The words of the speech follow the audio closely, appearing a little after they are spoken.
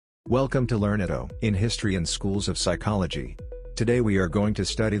Welcome to Learnito in History and Schools of Psychology. Today we are going to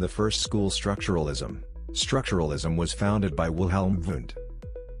study the first school, Structuralism. Structuralism was founded by Wilhelm Wundt.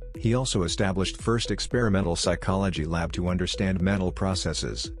 He also established first experimental psychology lab to understand mental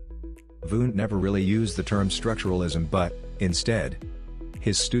processes. Wundt never really used the term structuralism, but, instead,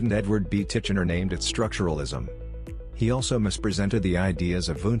 his student Edward B. Titchener named it structuralism. He also mispresented the ideas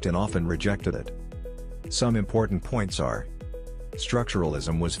of Wundt and often rejected it. Some important points are: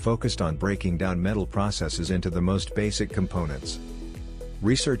 structuralism was focused on breaking down mental processes into the most basic components.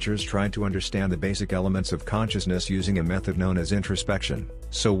 Researchers tried to understand the basic elements of consciousness using a method known as introspection.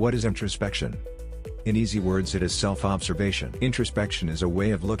 So what is introspection? In easy words, it is self-observation. Introspection is a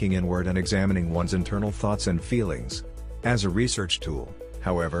way of looking inward and examining one's internal thoughts and feelings. As a research tool,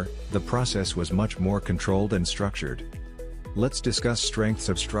 however, the process was much more controlled and structured. Let's discuss strengths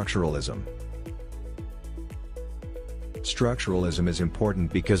of structuralism. Structuralism is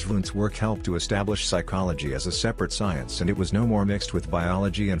important because Wundt's work helped to establish psychology as a separate science, and it was no more mixed with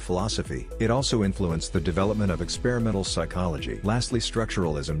biology and philosophy. It also influenced the development of experimental psychology. Lastly,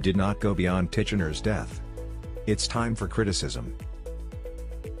 structuralism did not go beyond Titchener's death. It's time for criticism.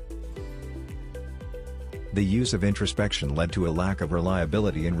 The use of introspection led to a lack of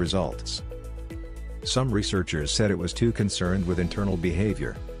reliability in results. Some researchers said it was too concerned with internal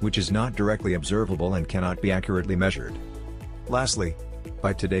behavior, which is not directly observable and cannot be accurately measured. Lastly,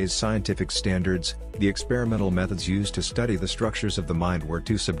 by today's scientific standards, the experimental methods used to study the structures of the mind were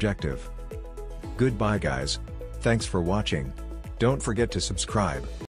too subjective. Goodbye guys. Thanks for watching. Don't forget to subscribe.